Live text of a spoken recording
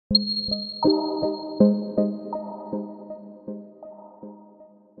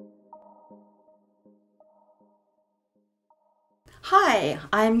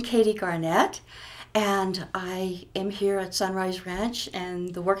I'm Katie Garnett, and I am here at Sunrise Ranch,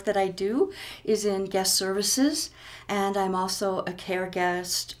 and the work that I do is in guest services, and I'm also a care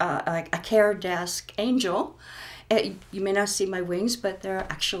desk angel. You may not see my wings, but they're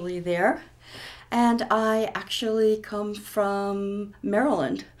actually there. And I actually come from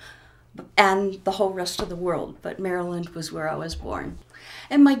Maryland and the whole rest of the world, but Maryland was where I was born.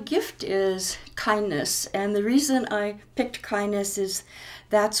 And my gift is kindness, and the reason I picked kindness is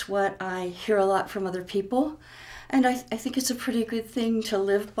that's what I hear a lot from other people, and I think it's a pretty good thing to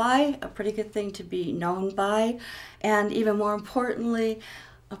live by, a pretty good thing to be known by, and even more importantly,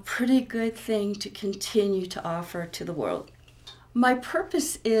 a pretty good thing to continue to offer to the world. My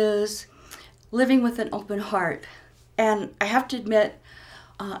purpose is living with an open heart, and I have to admit,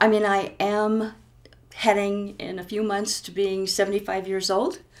 I am heading in a few months to being 75 years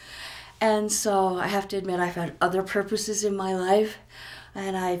old, and so I have to admit I've had other purposes in my life,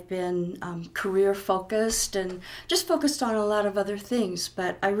 and I've been career focused and just focused on a lot of other things.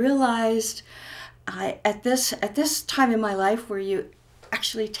 But I realized at this time in my life where you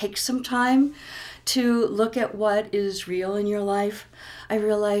actually take some time to look at what is real in your life, I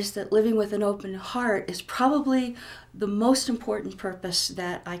realized that living with an open heart is probably the most important purpose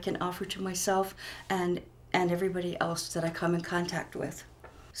that I can offer to myself and everybody else that I come in contact with.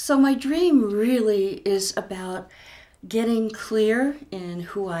 So my dream really is about getting clear in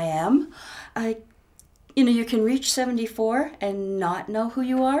who I am. You can reach 74 and not know who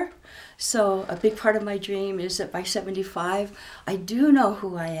you are. So a big part of my dream is that by 75, I do know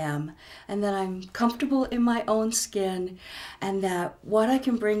who I am, and that I'm comfortable in my own skin, and that what I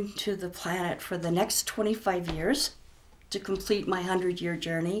can bring to the planet for the next 25 years to complete my 100-year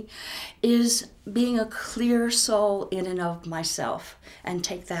journey is being a clear soul in and of myself and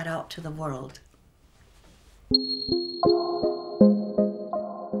take that out to the world.